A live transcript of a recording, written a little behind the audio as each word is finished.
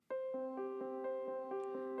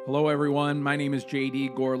Hello, everyone. My name is J.D.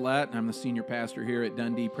 Gorlett. I'm the senior pastor here at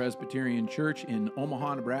Dundee Presbyterian Church in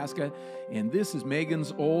Omaha, Nebraska. And this is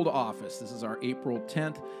Megan's Old Office. This is our April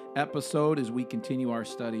 10th episode as we continue our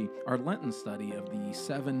study, our Lenten study of the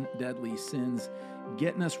 7 deadly sins,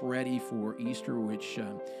 getting us ready for Easter, which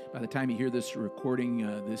by the time you hear this recording,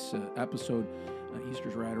 this episode,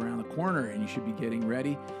 Easter's right around the corner, and you should be getting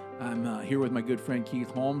ready. I'm here with my good friend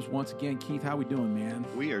Keith Holmes. Once again, Keith, how we doing, man?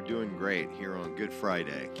 We are doing great here on Good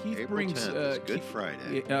Friday. Keith April brings 10th is Good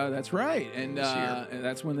Friday. that's right, and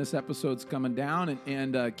that's when this episode's coming down.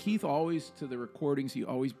 And Keith always to the recordings, he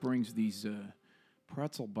always brings these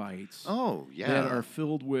pretzel bites. Oh yeah, that are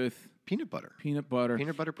filled with peanut butter. Peanut butter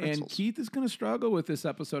pretzels. And Keith is going to struggle with this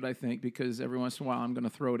episode, I think, because every once in a while I'm going to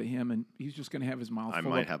throw to him, and he's just going to have his mouth full. I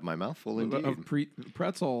might have my mouth full indeed. Of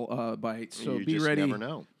pretzel bites. So you be just ready. Never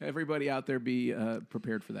know. Everybody out there, be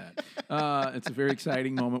prepared for that. It's a very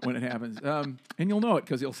exciting moment when it happens, and you'll know it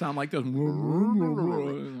because it'll sound like this. One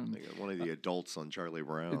of the adults on Charlie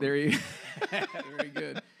Brown. There you. Very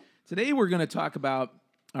good. Today we're going to talk about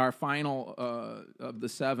our final of the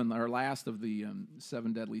 7, our last of the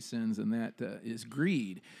 7 deadly sins, and that is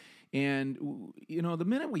greed. And, you know, the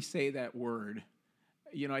minute we say that word,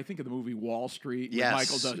 you know, I think of the movie Wall Street. Yes,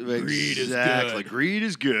 Michael does. Greed is good. Greed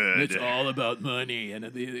is good. It's all about money and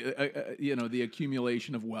the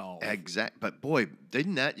accumulation of wealth. Exact. But boy,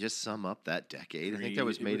 didn't that just sum up that decade? I think that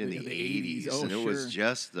was made in the 80s, and it was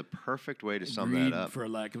just the perfect way to sum Greed, that up. for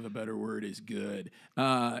lack of a better word, is good.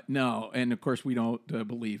 No, and of course we don't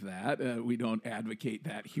believe that. We don't advocate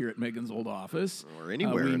that here at Megan's Old Office Or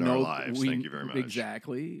anywhere in our lives. Thank you very much.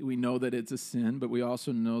 Exactly. We know that it's a sin, but we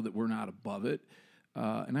also know that we're not above it.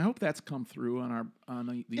 And I hope that's come through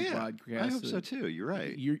on these podcasts. I hope so too. You're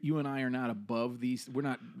right. You and I are not above these. We're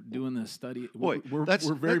not doing this study. Boy, we're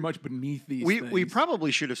very much beneath these things. We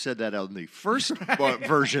probably should have said that on the first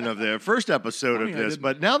version of the first episode of this.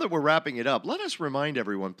 But now that we're wrapping it up, let us remind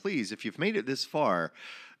everyone, please, if you've made it this far,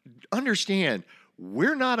 understand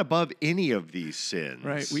we're not above any of these sins.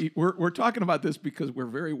 Right. We're talking about this because we're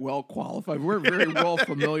very well qualified. We're very well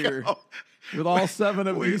familiar with all 7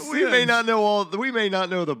 of these sins. We may not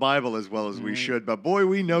know the Bible as well as we should, but boy,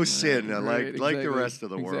 we know sin like the rest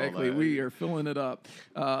of the world. Exactly. We are filling it up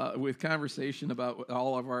with conversation about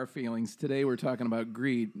all of our feelings. Today we're talking about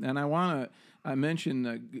greed, and I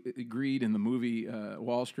mentioned greed in the movie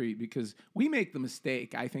Wall Street because we make the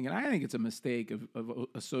mistake, I think it's a mistake of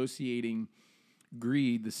associating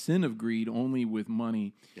greed, the sin of greed, only with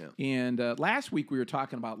money. Yeah. And last week we were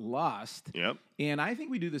talking about lust. Yep. And I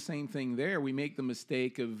think we do the same thing there. We make the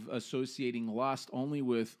mistake of associating lust only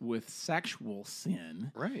with sexual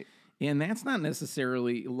sin. Right. And that's not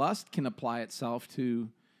necessarily, lust can apply itself to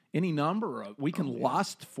any number of, we can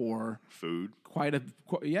lust for food. yes.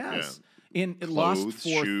 Yeah. And Clothes, lust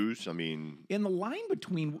for shoes. I mean, and the line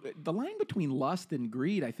between lust and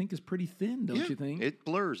greed, I think, is pretty thin, don't you think? It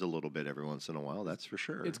blurs a little bit every once in a while. That's for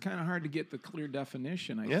sure. It's kind of hard to get the clear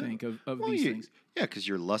definition, I think, of these things. Yeah, because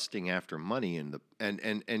you're lusting after money, and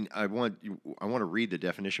I want to read the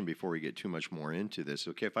definition before we get too much more into this.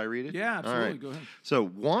 Okay, if I read it? Yeah, absolutely. All right. Go ahead. So,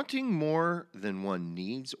 wanting more than one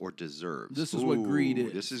needs or deserves. This is what greed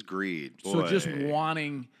is. This is greed. Boy. So just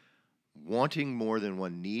wanting more than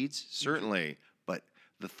one needs, certainly, but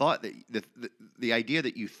the thought that the idea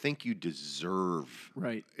that you think you deserve,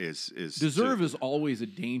 right, is deserve is always a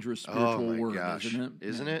dangerous spiritual word, isn't it?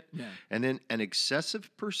 Isn't it? Yeah. And then an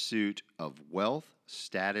excessive pursuit of wealth,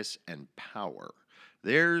 status, and power.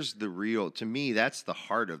 There's the real, to me, that's the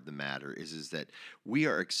heart of the matter, is that we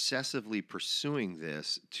are excessively pursuing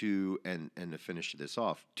this and to finish this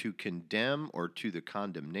off, to condemn or to the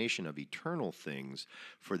condemnation of eternal things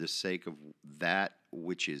for the sake of that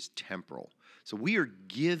which is temporal. So we are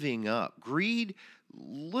giving up. Greed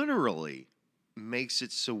literally makes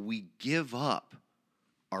it so we give up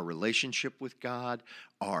our relationship with God,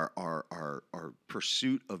 our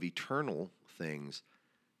pursuit of eternal things,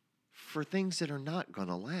 for things that are not going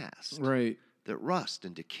to last. Right. That rust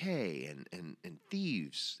and decay and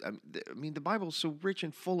thieves. I mean, the Bible's so rich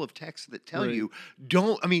and full of texts that tell you,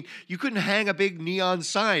 you couldn't hang a big neon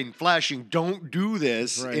sign flashing, don't do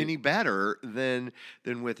this, any better than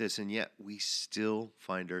with this, and yet we still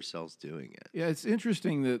find ourselves doing it. Yeah, it's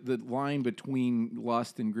interesting the line between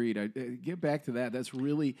lust and greed. I get back to that.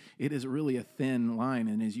 It is really a thin line,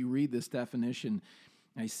 and as you read this definition,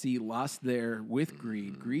 I see lust there with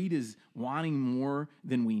greed. Greed is wanting more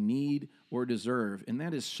than we need or deserve, and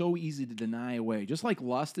that is so easy to deny away. Just like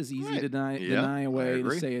lust is easy to deny away,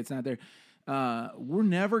 to say it's not there. we're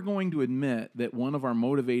never going to admit that one of our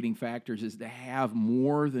motivating factors is to have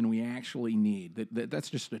more than we actually need. That's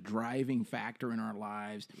just a driving factor in our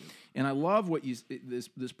lives. And I love what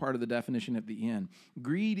this part of the definition at the end.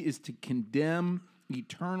 Greed is to condemn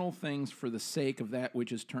eternal things for the sake of that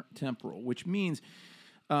which is temporal, which means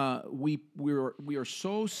we are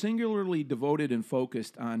so singularly devoted and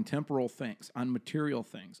focused on temporal things, on material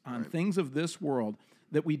things, on things of this world,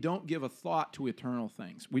 that we don't give a thought to eternal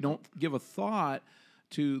things. We don't give a thought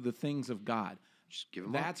to the things of God. Just give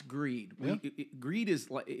them That's up. greed. Yeah. Greed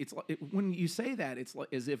is like when you say that, it's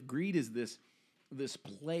like as if greed is this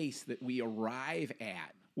place that we arrive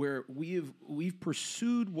at where we've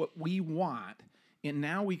pursued what we want, and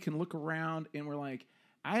now we can look around and we're like,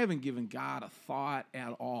 I haven't given God a thought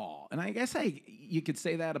at all. And I guess you could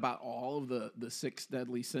say that about all of the 6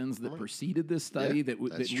 deadly sins that preceded this study, Yeah,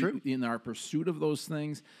 that's true. In our pursuit of those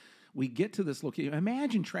things, we get to this location.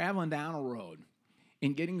 Imagine traveling down a road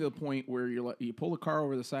and getting to the point where you pull the car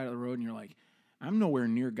over the side of the road and you're like, I'm nowhere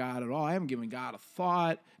near God at all. I haven't given God a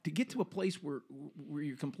thought. To get to a place where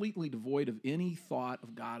you're completely devoid of any thought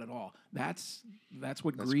of God at all. That's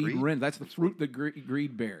what greed rends. That's the fruit that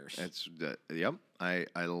greed bears. Yep. I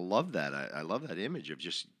love that. I love that image of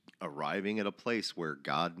just arriving at a place where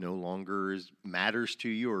God no longer matters to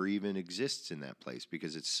you or even exists in that place,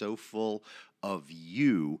 because it's so full of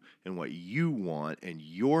you and what you want and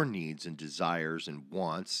your needs and desires and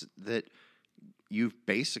wants that you've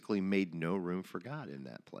basically made no room for God in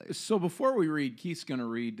that place. So before we read, Keith's going to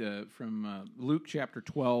read from Luke chapter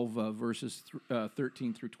 12, verses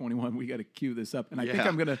 13 through 21. We got to cue this up, and I think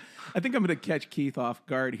I'm gonna catch Keith off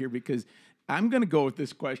guard here, because I'm going to go with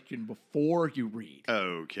this question before you read.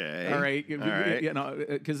 Okay. All right. All right. You know,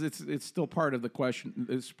 because it's still part of the question.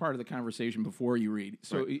 It's part of the conversation before you read.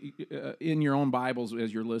 So in your own Bibles,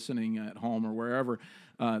 as you're listening at home or wherever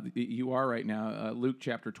you are right now, Luke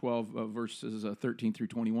chapter 12, verses 13 through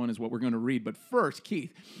 21 is what we're going to read. But first,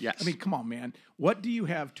 Keith. Yes. I mean, come on, man. What do you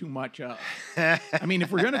have too much of? I mean,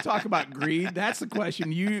 if we're going to talk about greed, that's the question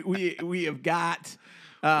we have got.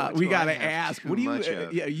 We got to ask. What do you?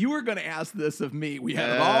 Yeah, you were going to ask this of me. We have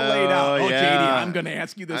it all laid out. Oh, yeah. JD, I'm going to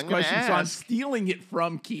ask you this question, so I'm stealing it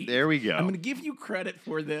from Keith. There we go. I'm going to give you credit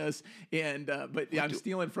for this, and but I'm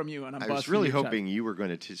stealing from you, and I'm. I was really hoping you were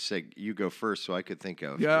going to say you go first, so I could think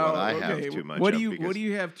of what I have too much. What do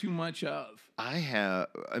you have too much of? I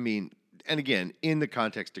mean. And again, in the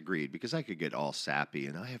context of greed, because I could get all sappy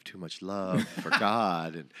and I have too much love for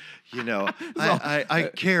God, and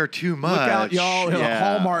I care too much. Look out, y'all! Yeah,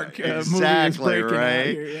 Hallmark movie is breaking out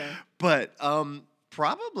here. Yeah. But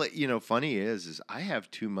probably, funny is I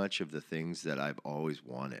have too much of the things that I've always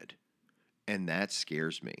wanted, and that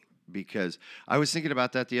scares me. Because I was thinking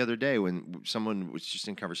about that the other day when someone was just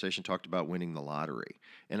in conversation talked about winning the lottery.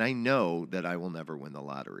 And I know that I will never win the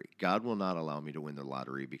lottery. God will not allow me to win the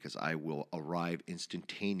lottery, because I will arrive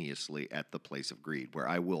instantaneously at the place of greed, where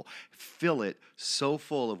I will fill it so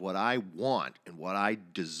full of what I want and what I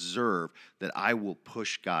deserve that I will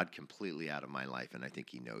push God completely out of my life. And I think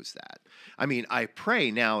He knows that. I mean, I pray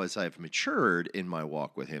now as I've matured in my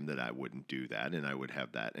walk with Him that I wouldn't do that, and I would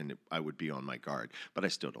have that, and I would be on my guard. But I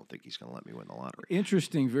still don't think He's going to let me win the lottery.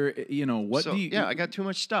 Interesting. I got too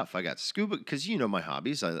much stuff. I got scuba, because my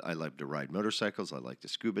hobbies. I like to ride motorcycles. I like to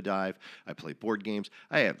scuba dive. I play board games.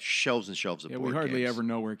 I have shelves and shelves of board games. We hardly ever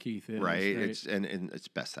know where Keith is. Right? It's and it's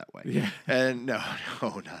best that way. Yeah. And no,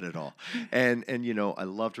 not at all. And I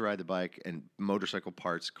love to ride the bike, and motorcycle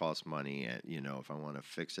parts cost money, and if I want to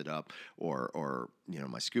fix it up, or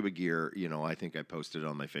my scuba gear, I think I posted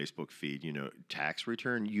on my Facebook feed, tax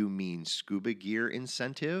return, you mean scuba gear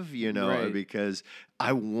incentive, right. Because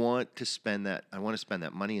I want to spend that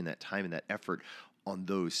money and that time and that effort on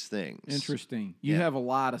those things. Interesting. You have a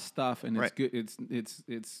lot of stuff, and it's good.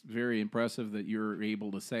 It's very impressive that you're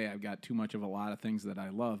able to say I've got too much of a lot of things that I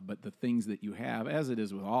love. But the things that you have, as it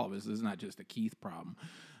is with all of us, this is not just a Keith problem.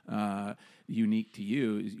 Unique to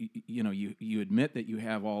you is you admit that you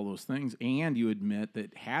have all those things, and you admit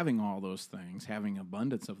that having all those things, having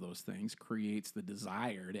abundance of those things, creates the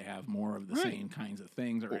desire to have more of the same kinds of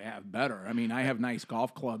things, or to have better. I mean, I have nice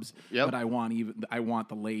golf clubs, but I want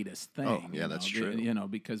the latest thing. Oh, yeah, that's true.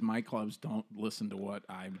 Because my clubs don't listen to what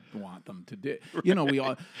I want them to do.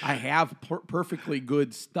 I have perfectly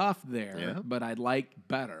good stuff there, but I'd like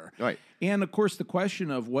better. Right. And of course, the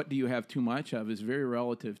question of what do you have too much of is very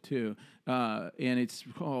relative too, and it's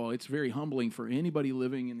very humbling for anybody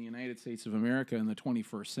living in the United States of America in the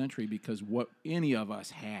 21st century, because what any of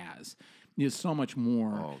us has is so much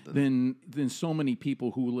more than so many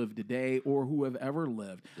people who live today or who have ever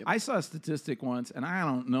lived. Yep. I saw a statistic once, and I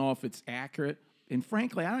don't know if it's accurate. and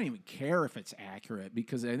frankly, I don't even care if it's accurate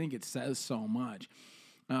because I think it says so much.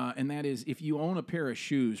 And that is, if you own a pair of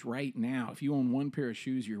shoes right now, if you own one pair of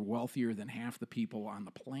shoes, you're wealthier than half the people on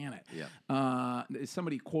the planet. Yeah.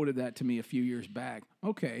 Somebody quoted that to me a few years back.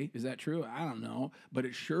 Okay, is that true? I don't know, but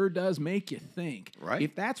it sure does make you think. Right.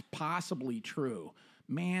 If that's possibly true,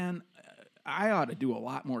 man, I ought to do a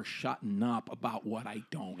lot more shutting up about what I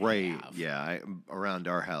don't have. Yeah. Around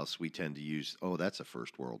our house, we tend to use, that's a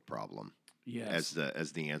first world problem. Yes.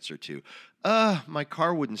 As the answer to, my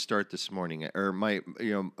car wouldn't start this morning, or my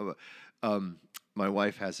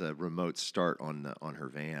wife has a remote start on her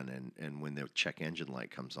van, and when the check engine light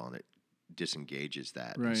comes on, it disengages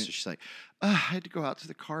that. Right. And so she's like, I had to go out to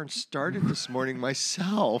the car and start it this morning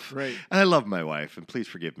myself. Right. And I love my wife, and please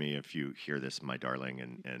forgive me if you hear this, my darling,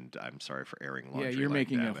 and I'm sorry for airing laundry. Yeah, you're like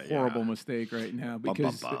making that, a but horrible mistake right now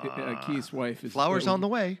because Keith's wife is flowers on the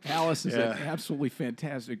way. Alice is an absolutely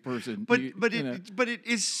fantastic person. But it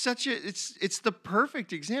is such a it's the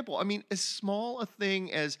perfect example. I mean, as small a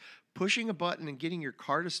thing as pushing a button and getting your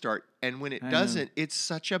car to start, and when it doesn't, it's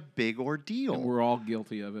such a big ordeal. And we're all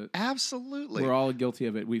guilty of it. Absolutely. We're all guilty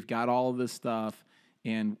of it. We've got all of this stuff,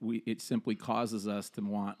 and it simply causes us to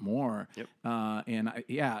want more. Yep.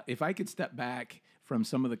 If I could step back from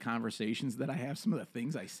some of the conversations that I have, some of the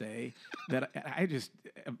things I say, that I just,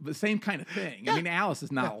 the same kind of thing. I mean, Alice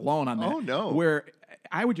is not alone on that. Oh, no. Where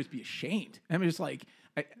I would just be ashamed. I'm just like,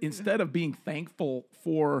 instead of being thankful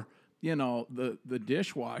for, the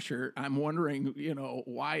dishwasher, I'm wondering,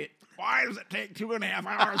 why does it take 2.5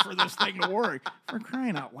 hours for this thing to work? For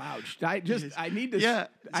crying out loud. I need to,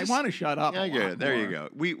 I want to shut up. Yeah, there you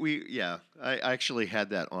go. I actually had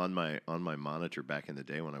that on my monitor back in the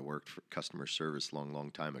day when I worked for customer service long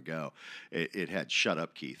time ago. It had "Shut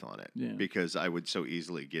Up, Keith" on it because I would so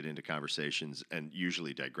easily get into conversations and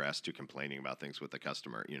usually digress to complaining about things with the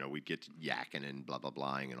customer. We'd get to yakking and blah blah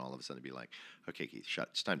blahing, and all of a sudden it'd be like, "Okay, Keith,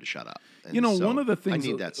 it's time to shut up." And one of the things I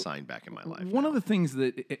need that sign back in my life. One of the things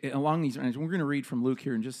that along these lines, we're going to read from Luke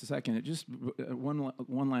here in just a second. It just one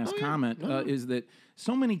last comment is that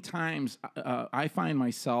so many times I find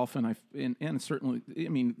myself and certainly, I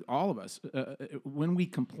mean, all of us, when we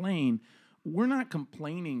complain, we're not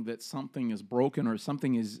complaining that something is broken or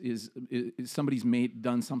something is somebody's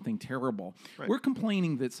done something terrible. Right. We're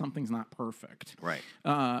complaining that something's not perfect. Right.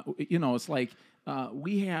 It's like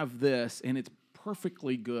we have this and it's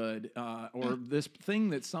perfectly good, or this thing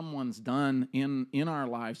that someone's done in our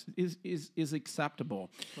lives is acceptable.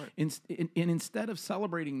 Right. And instead of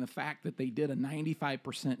celebrating the fact that they did a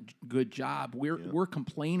 95% good job, we're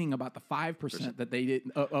complaining about the 5% that they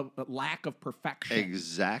did, a lack of perfection.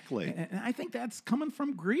 Exactly. And I think that's coming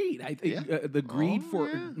from greed. I think the greed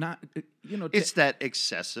not, it's that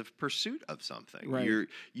excessive pursuit of something. Right.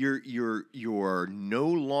 You're no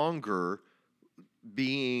longer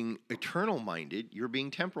being eternal minded, you're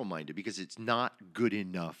being temporal minded because it's not good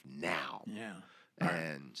enough now. Yeah.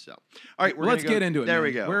 And so, all right, let's get into it. There man.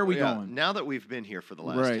 we go. Where are we going? Now that we've been here for the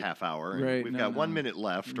last half hour, and we've got 1 minute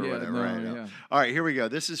left or whatever. All right, here we go.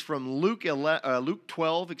 This is from Luke 12,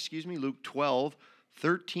 Luke 12,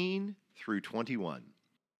 13 through 21.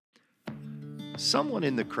 Someone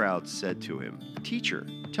in the crowd said to him, "Teacher,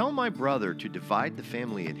 tell my brother to divide the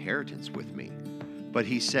family inheritance with me." But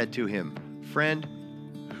he said to him, "Friend,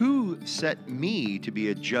 who set me to be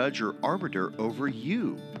a judge or arbiter over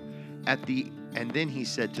you?" And then he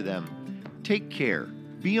said to them, "Take care,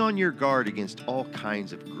 be on your guard against all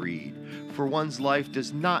kinds of greed, for one's life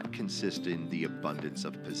does not consist in the abundance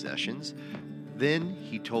of possessions." Then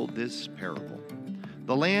he told this parable.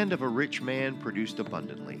 The land of a rich man produced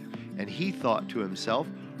abundantly, and he thought to himself,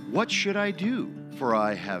 "What should I do? For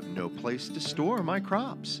I have no place to store my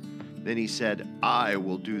crops." Then he said, "I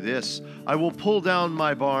will do this. I will pull down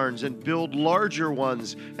my barns and build larger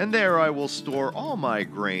ones, and there I will store all my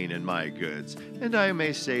grain and my goods. And I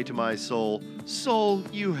may say to my soul, 'Soul,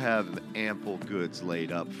 you have ample goods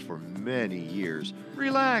laid up for many years.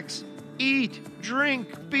 Relax, eat,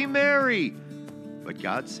 drink, be merry.' But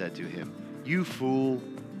God said to him, 'You fool,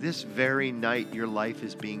 this very night your life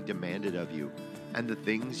is being demanded of you, and the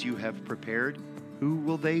things you have prepared, who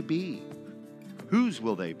will they be? Whose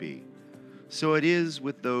will they be?' So it is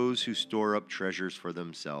with those who store up treasures for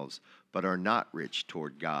themselves, but are not rich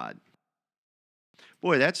toward God."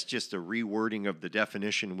 Boy, that's just a rewording of the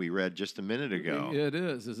definition we read just a minute ago. It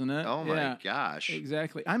is, isn't it? Oh, my gosh.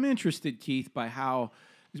 Exactly. I'm interested, Keith, by how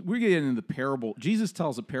we're getting into the parable. Jesus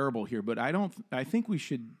tells a parable here, but I think we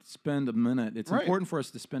should spend a minute. It's important for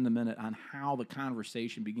us to spend a minute on how the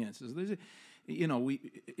conversation begins.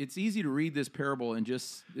 it's easy to read this parable and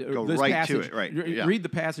just Go this right to passage, it, right, yeah. Read the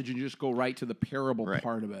passage and just go right to the parable Right.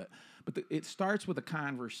 part of it. But it starts with a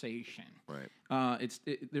conversation. Right.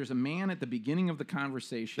 There's a man at the beginning of the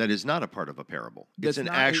conversation. That is not a part of a parable. That's It's an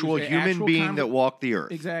not- actual it's an human actual being that walked the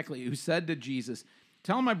earth. Exactly. Who said to Jesus,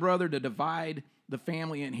 "Tell my brother to divide the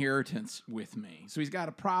family inheritance with me." So he's got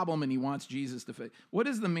a problem and he wants Jesus to. What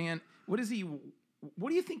is the man? What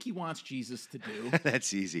do you think he wants Jesus to do?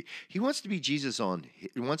 That's easy. He wants to be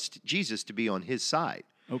He wants Jesus to be on his side.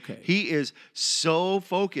 Okay. He is so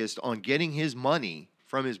focused on getting his money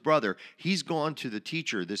from his brother. He's gone to the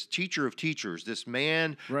teacher, this teacher of teachers, this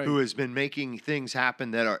man Right. who has been making things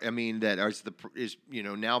happen that is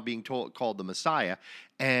now being called the Messiah.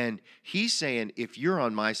 And he's saying, if you're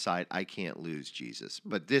on my side, I can't lose, Jesus.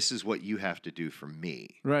 But this is what you have to do for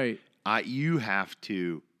me. Right. You have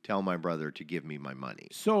to tell my brother to give me my money.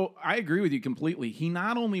 So I agree with you completely. He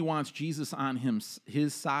not only wants Jesus on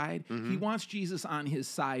his side, he wants Jesus on his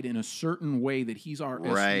side in a certain way that he's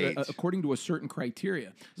Right. according to a certain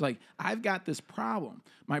criteria. It's like, I've got this problem.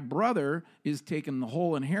 My brother is taking the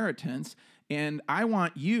whole inheritance, and I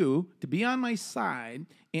want you to be on my side,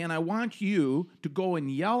 and I want you to go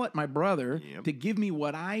and yell at my brother Yep. to give me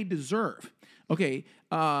what I deserve. Okay,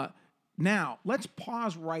 now, let's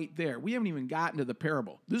pause right there. We haven't even gotten to the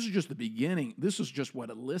parable. This is just the beginning. This is just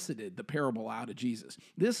what elicited the parable out of Jesus.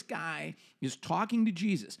 This guy is talking to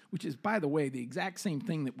Jesus, which is, by the way, the exact same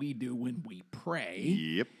thing that we do when we pray.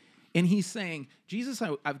 Yep. And he's saying, Jesus,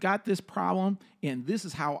 I've got this problem, and this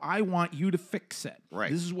is how I want you to fix it.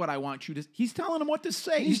 Right. This is what I want you to... He's telling him what to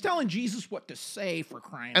say. He's telling Jesus what to say, for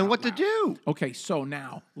crying And out what to loud. do. Okay, so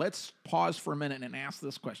now let's pause for a minute and ask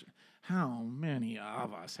this question. How many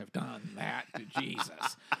of us have done that to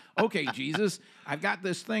Jesus? Okay, Jesus, I've got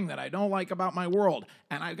this thing that I don't like about my world,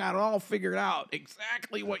 and I've got it all figured out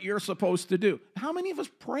exactly what you're supposed to do. How many of us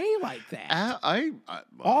pray like that?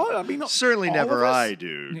 Certainly all never of us? I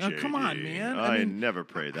do. You know, come on, JD. man. I never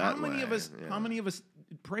pray that How many way. of us? Yeah. How many of us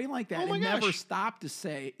pray like that Oh my and never gosh. stop to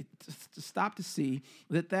see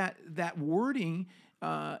that wording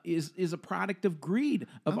is a product of greed,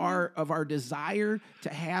 of our desire to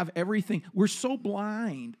have everything. We're so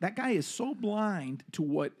blind. That guy is so blind to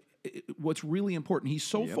what's really important. He's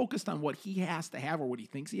so focused on what he has to have or what he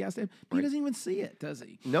thinks he has to have. He doesn't even see it, does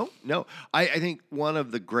he? No. I think one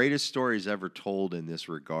of the greatest stories ever told in this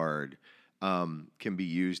regard can be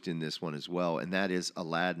used in this one as well, and that is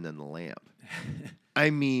Aladdin and the lamp. I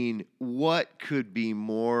mean, what could be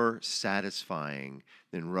more satisfying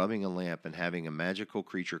than rubbing a lamp and having a magical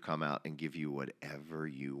creature come out and give you whatever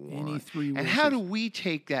you want? Any three And wishes. how do we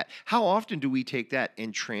take that? How often do we take that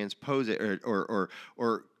and transpose it or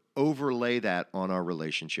overlay that on our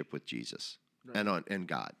relationship with Jesus and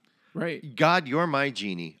God? Right. God, you're my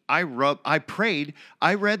genie. I prayed.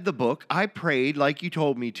 I read the book. I prayed like you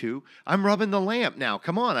told me to. I'm rubbing the lamp now.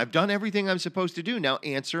 Come on. I've done everything I'm supposed to do. Now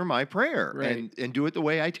answer my prayer Right. and do it the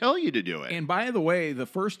way I tell you to do it. And by the way, the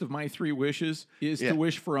first of my three wishes is to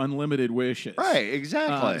wish for unlimited wishes. Right,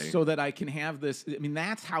 exactly. So that I can have this. I mean,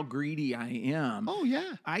 that's how greedy I am. Oh,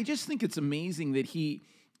 yeah. I just think it's amazing that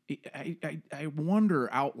I wonder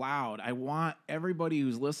out loud. I want everybody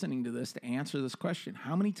who's listening to this to answer this question.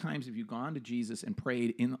 How many times have you gone to Jesus and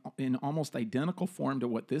prayed in almost identical form to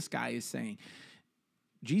what this guy is saying?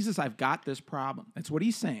 Jesus, I've got this problem. That's what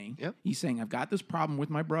he's saying. Yep. He's saying, I've got this problem with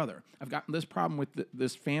my brother. I've got this problem with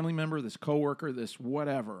this family member, this coworker, this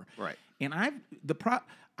whatever. Right. And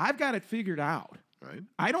I've got it figured out. Right.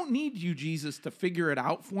 I don't need you, Jesus, to figure it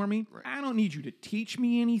out for me. Right. I don't need you to teach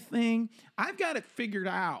me anything. I've got it figured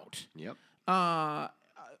out. Yep.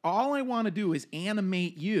 All I want to do is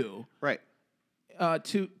animate you Right.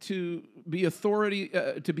 to be authority,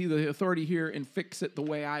 to be the authority here and fix it the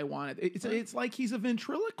way I want it. It's like he's a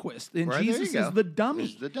ventriloquist, and Right, there you Jesus go. is the dummy,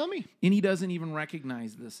 He's the dummy. and he doesn't even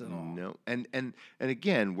recognize this at all. No. And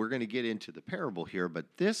again, we're going to get into the parable here, but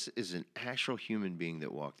this is an actual human being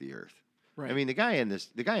that walked the earth. Right. I mean, the guy in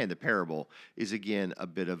the parable is again a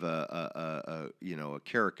bit of a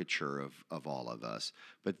caricature of all of us.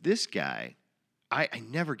 But this guy, I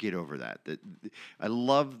never get over that. I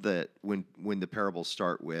love that when the parables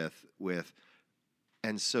start with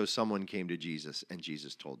and so someone came to Jesus and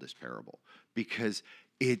Jesus told this parable, because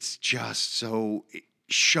it's just so, it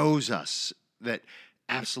shows us that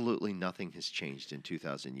absolutely nothing has changed in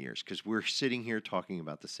 2,000 years, because we're sitting here talking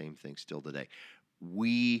about the same thing still today.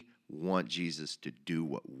 We want Jesus to do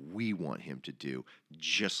what we want him to do,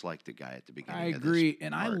 just like the guy at the beginning. I of agree, this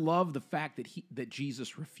and I part. love the fact that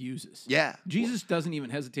Jesus refuses. Yeah. Jesus doesn't even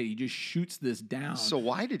hesitate. He just shoots this down. So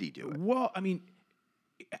why did he do it? Well, I mean,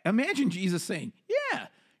 imagine Jesus saying, "Yeah,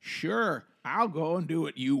 Sure, I'll go and do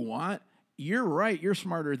what you want. You're right. You're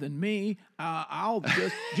smarter than me. I'll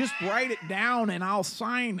just write it down, and I'll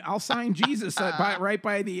sign Jesus right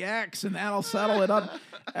by the X, and that'll settle it up.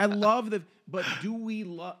 I love the. But do we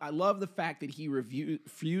love? I love the fact that he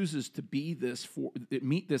refuses to be this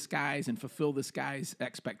meet this guy's and fulfill this guy's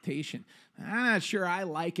expectation. I'm not sure I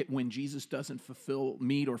like it when Jesus doesn't fulfill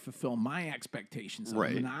my expectations. Right.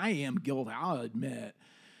 I mean, I am guilty. I'll admit.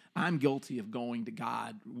 I'm guilty of going to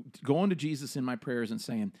God, going to Jesus in my prayers and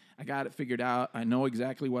saying, I got it figured out. I know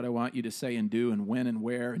exactly what I want you to say and do and when and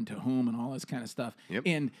where and to whom and all this kind of stuff. Yep.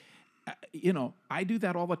 And, I do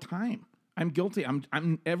that all the time. I'm guilty.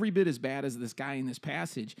 I'm every bit as bad as this guy in this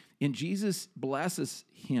passage. And Jesus blesses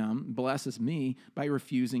me by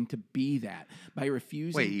refusing to be that, by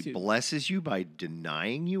refusing Wait, he blesses you by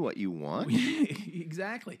denying you what you want?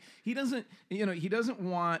 Exactly. He doesn't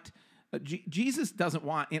want... Jesus doesn't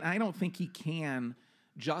want, and I don't think he can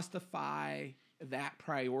justify that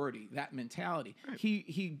priority, that mentality. Right.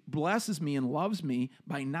 He blesses me and loves me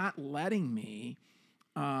by not letting me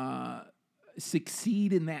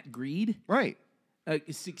succeed in that greed. Right.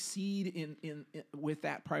 Succeed in with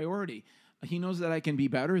that priority. He knows that I can be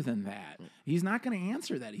better than that. He's not going to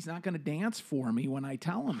answer that. He's not going to dance for me when I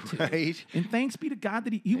tell him to. Right. And thanks be to God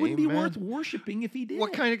that he wouldn't be worth worshiping if he did.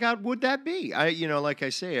 What kind of God would that be? Like I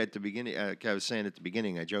say at the beginning, I was saying at the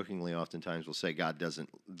beginning, I jokingly oftentimes will say God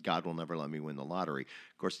will never let me win the lottery.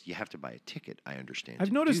 Of course, you have to buy a ticket. I understand.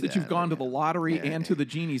 I've noticed that you've gone to the lottery and to the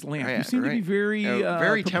genie's lamp. You seem to be very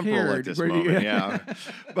very temporal at this moment. Yeah.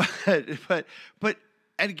 but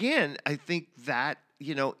again, I think that,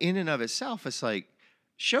 in and of itself, it's like,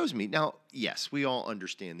 shows me. Now, yes, we all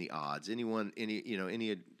understand the odds.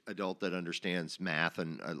 Any adult that understands math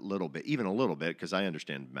and a little bit, because I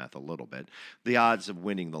understand math a little bit, the odds of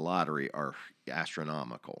winning the lottery are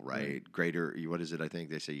astronomical, right? Greater, what is it? I think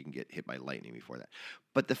they say you can get hit by lightning before that.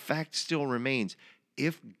 But the fact still remains,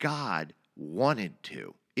 if God wanted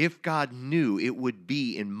to, if God knew it would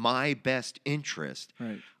be in my best interest,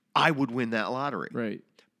 I would win that lottery. Right.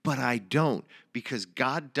 But I don't, because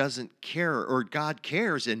God doesn't care, or God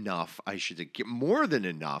cares enough, more than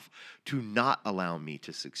enough, to not allow me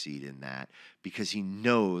to succeed in that, because he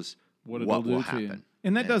knows what will happen.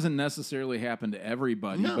 And that doesn't necessarily happen to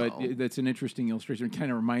everybody, but that's an interesting illustration. It kind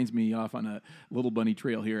of reminds me off on a little bunny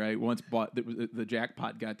trail here. I once bought, the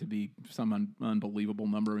jackpot got to be some unbelievable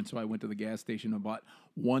number, and so I went to the gas station and bought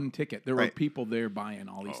one ticket. There were people there buying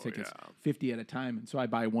all these tickets, 50 at a time, and so I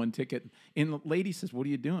buy one ticket. And the lady says, "What are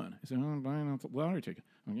you doing?" I said, "I'm buying a lottery ticket."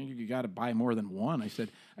 You got to buy more than one. I said,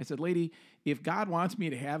 "Lady, if God wants me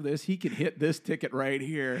to have this, he can hit this ticket right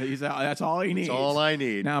here. That's all he needs. That's all I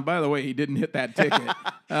need." Now, by the way, he didn't hit that ticket.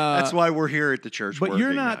 That's why we're here at the church. But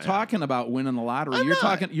you're not talking about winning the lottery.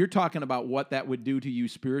 You're talking about what that would do to you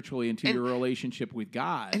spiritually and to your relationship with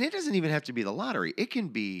God. And it doesn't even have to be the lottery. It can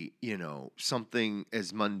be, something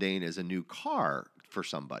as mundane as a new car for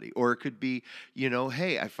somebody. Or it could be,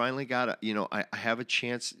 hey, I finally got I have a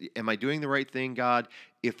chance. Am I doing the right thing, God,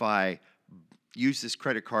 if I use this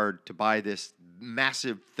credit card to buy this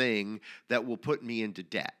massive thing that will put me into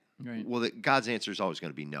debt? Right. Well, God's answer is always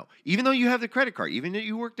going to be no. Even though you have the credit card, even though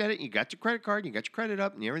you worked at it, and you got your credit card, and you got your credit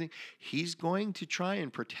up and everything, he's going to try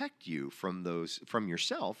and protect you from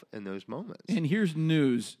yourself in those moments. And here's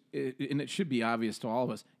news, and it should be obvious to all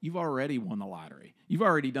of us. You've already won the lottery. You've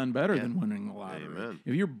already done better than winning the lottery. Amen.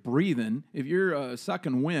 If you're breathing, if you're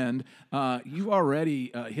sucking wind, you've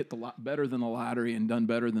already hit better than the lottery and done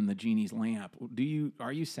better than the genie's lamp.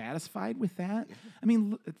 Are you satisfied with that? Yeah. I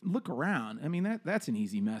mean, look around. I mean, that's an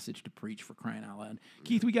easy message to preach, for crying out loud.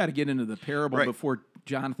 Keith, we got to get into the parable before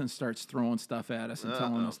Jonathan starts throwing stuff at us and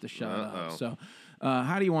telling us to shut up. So,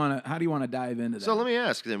 how do you want to dive into that? So let me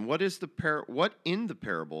ask then: what in the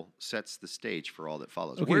parable sets the stage for all that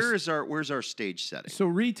follows? Okay, where's our stage setting? So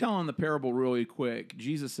retelling the parable really quick,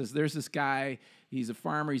 Jesus says, "There's this guy. He's a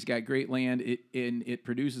farmer. He's got great land. It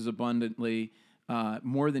produces abundantly."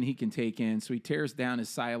 More than he can take in. So he tears down his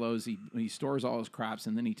silos, he stores all his crops,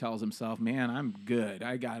 and then he tells himself, "Man, I'm good.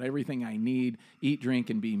 I got everything I need. Eat, drink,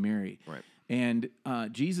 and be merry." Right. And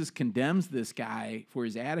Jesus condemns this guy for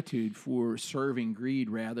his attitude for serving greed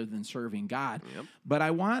rather than serving God. Yep. But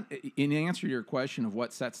I want, in answer to your question of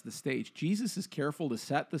what sets the stage, Jesus is careful to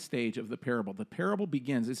set the stage of the parable. The parable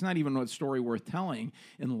begins, it's not even a story worth telling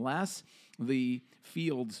unless the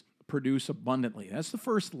fields produce abundantly. That's the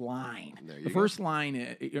first line. The first line,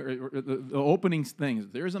 the opening thing,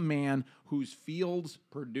 there's a man whose fields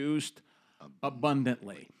produced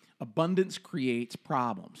abundantly. Abundance creates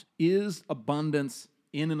problems. Is abundance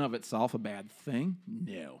in and of itself a bad thing?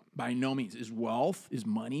 No, by no means. Is wealth, is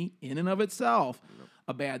money in and of itself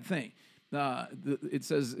a bad thing? It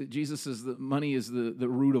says, Jesus says that money is the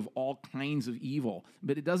root of all kinds of evil,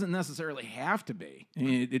 but it doesn't necessarily have to be. I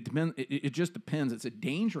mean, it just depends. It's a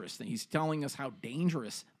dangerous thing. He's telling us how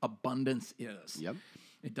dangerous abundance is. Yep.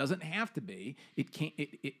 It doesn't have to be. It can't.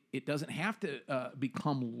 It doesn't have to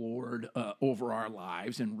become Lord over our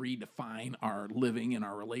lives and redefine our living and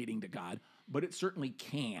our relating to God. But it certainly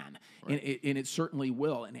can, right. and it certainly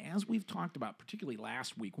will. And as we've talked about, particularly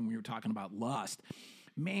last week when we were talking about lust,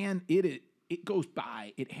 man, it goes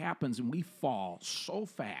by. It happens, and we fall so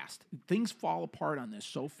fast. Things fall apart on this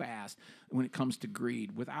so fast when it comes to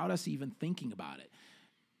greed without us even thinking about it.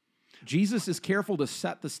 Jesus is careful to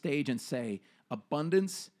set the stage and say,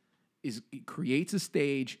 abundance creates a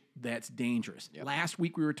stage that's dangerous. Yep. Last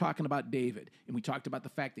week we were talking about David, and we talked about the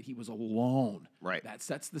fact that he was alone. Right. That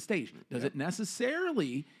sets the stage. Isn't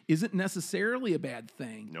necessarily a bad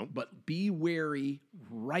thing. Nope. But be wary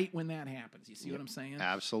right when that happens. You see what I'm saying?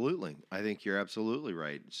 Absolutely. I think you're absolutely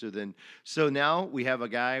right. So now we have a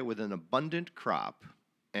guy with an abundant crop,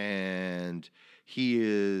 and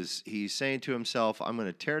he's saying to himself, I'm going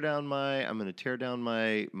to tear down my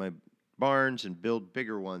barns and build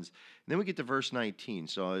bigger ones. And then we get to verse 19.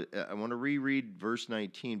 So I want to reread verse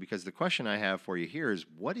 19, because the question I have for you here is,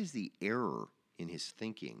 what is the error in his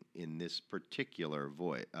thinking in this particular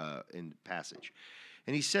in passage?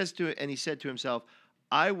 And he said to himself,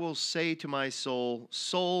 I will say to my soul,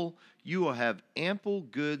 soul, you will have ample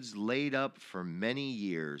goods laid up for many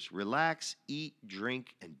years. Relax, eat,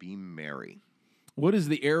 drink, and be merry. What is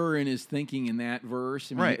the error in his thinking in that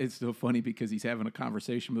verse? I mean, right. It's so funny because he's having a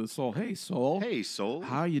conversation with his soul. Hey, soul. Hey, soul.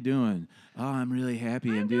 How you doing? Oh, I'm really happy.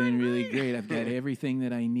 I'm doing really great. I've got everything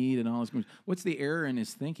that I need and all this. What's the error in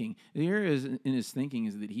his thinking? The error in his thinking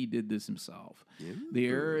is that he did this himself. Yeah. The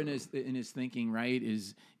error in his thinking, right,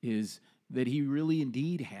 is that he really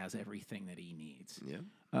indeed has everything that he needs. Yeah.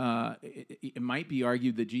 It might be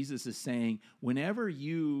argued that Jesus is saying, whenever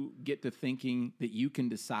you get to thinking that you can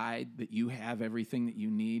decide that you have everything that you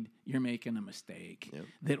need, you're making a mistake. Yep.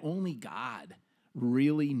 That only God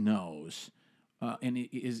really knows and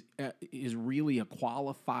is really a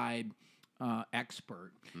qualified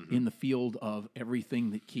expert in the field of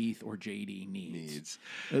everything that Keith or JD needs.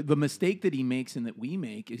 The mistake that he makes and that we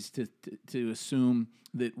make is to assume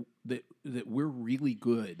that we're really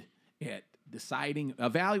good at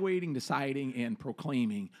evaluating, deciding, and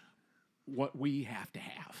proclaiming what we have to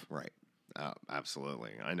have. Right.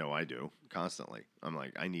 Absolutely. I know I do constantly. I'm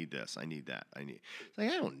like, I need this. I need that. It's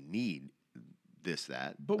like, I don't need this,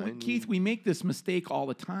 that. But Keith, we make this mistake all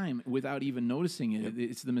the time without even noticing it. Yep.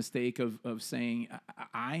 It's the mistake of saying,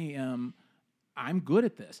 I'm good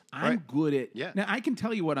at this. I'm good at. Yeah. Now I can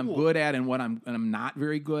tell you what I'm good at and what I'm not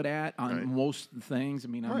very good at on most things. I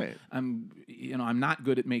mean, I'm not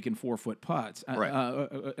good at making 4-foot putts.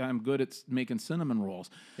 I'm good at making cinnamon rolls.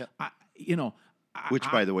 Yep. Which,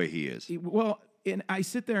 by the way, he is. Well, and I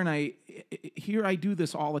sit there and I do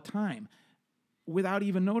this all the time without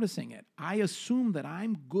even noticing it. I assume that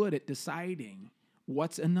I'm good at deciding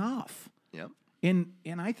what's enough. Yep. And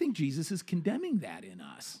I think Jesus is condemning that in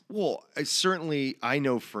us. Well, certainly, I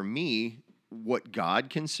know for me, what God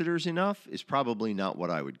considers enough is probably not what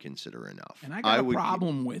I would consider enough. And I got a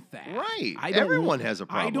problem with that. Right. Everyone has a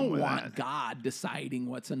problem with that. I don't want God deciding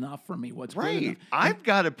what's enough for me, what's right. good enough. I've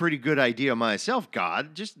got a pretty good idea myself,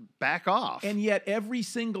 God. Just back off. And yet every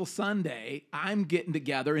single Sunday, I'm getting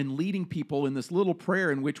together and leading people in this little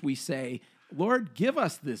prayer in which we say, Lord, give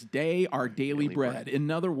us this day our daily bread.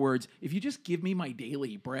 In other words, if you just give me my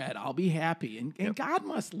daily bread, I'll be happy. And God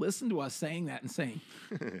must listen to us saying that and saying,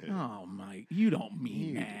 oh, you don't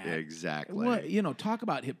mean that. Exactly. What, talk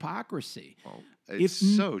about hypocrisy. Well, it's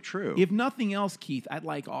so true. If nothing else, Keith, I'd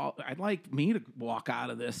like me to walk out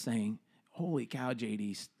of this saying, holy cow,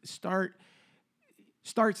 JD, start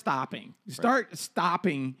stopping. Start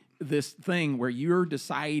stopping this thing where you're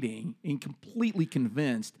deciding and completely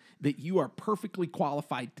convinced that you are perfectly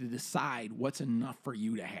qualified to decide what's enough for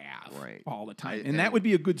you to have all the time. And that would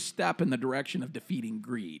be a good step in the direction of defeating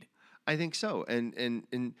greed. I think so.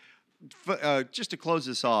 And just to close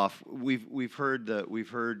this off, we've heard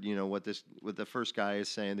what the first guy is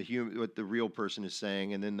saying, what the real person is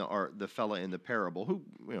saying, and then the fella in the parable, who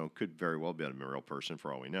could very well be a real person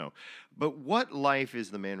for all we know. But what life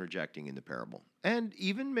is the man rejecting in the parable? And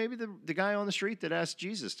even maybe the guy on the street that asked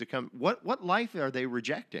Jesus to come, what life are they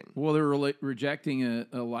rejecting? Well, they're rejecting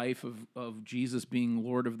a life of Jesus being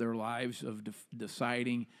Lord of their lives, of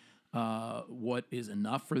deciding what is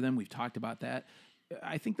enough for them. We've talked about that.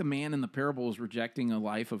 I think the man in the parable is rejecting a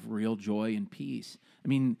life of real joy and peace. I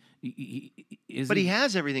mean, But he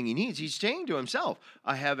has everything he needs. He's saying to himself,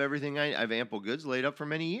 I have everything. I have ample goods laid up for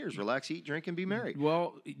many years. Relax, eat, drink, and be merry.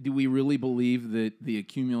 Well, do we really believe that the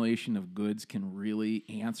accumulation of goods can really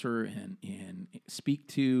answer and speak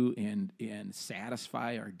to and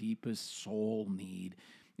satisfy our deepest soul need?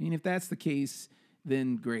 I mean, if that's the case,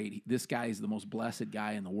 then great. This guy is the most blessed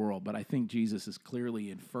guy in the world. But I think Jesus is clearly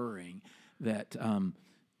inferring that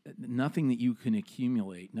nothing that you can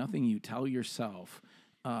accumulate, nothing you tell yourself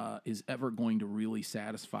is ever going to really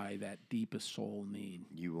satisfy that deepest soul need.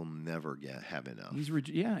 You will never have enough. He's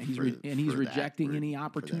rejecting any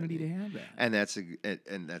opportunity to have that. And that's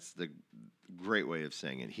the great way of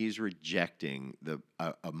saying it. He's rejecting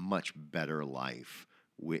a much better life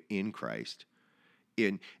in Christ.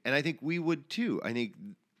 And I think we would too. I think,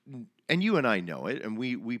 and you and I know it, and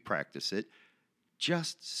we practice it.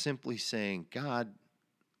 Just simply saying, God,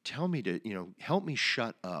 tell me to, help me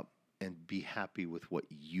shut up and be happy with what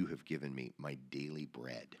you have given me, my daily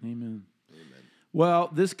bread. Amen. Amen.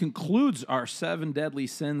 Well, this concludes our 7 Deadly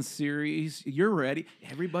Sins series. You're ready.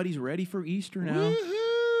 Everybody's ready for Easter now. Woo-hoo!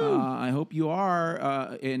 I hope you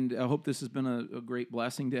are, and I hope this has been a great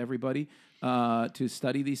blessing to everybody to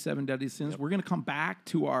study these 7 Deadly Sins. Yep. We're going to come back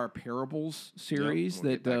to our parables series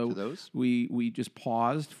we just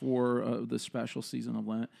paused for the special season of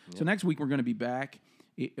Lent. Yep. So next week we're going to be back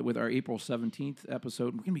with our April 17th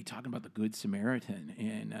episode. We're going to be talking about the Good Samaritan,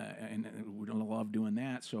 and we're going to love doing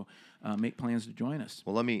that. So make plans to join us.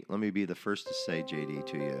 Well, let me be the first to say, JD,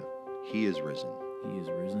 to you, He is risen. He is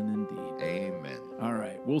risen indeed. Amen. All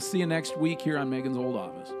right. We'll see you next week here on Megan's Old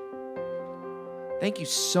Office. Thank you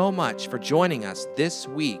so much for joining us this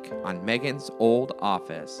week on Megan's Old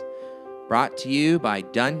Office. Brought to you by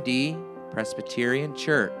Dundee Presbyterian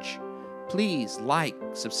Church. Please like,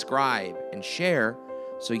 subscribe, and share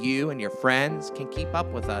so you and your friends can keep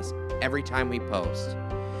up with us every time we post.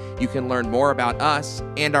 You can learn more about us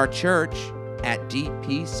and our church at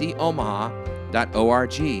dpcomaha.org.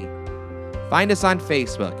 Find us on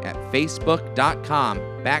Facebook at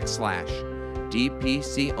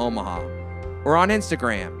facebook.com/DPCOmaha or on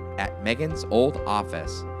Instagram at Megan's Old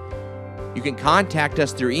Office. You can contact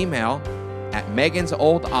us through email at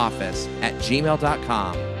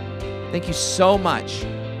megansoldoffice@gmail.com. Thank you so much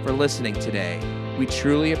for listening today. We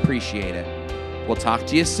truly appreciate it. We'll talk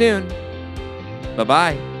to you soon.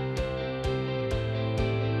 Bye-bye.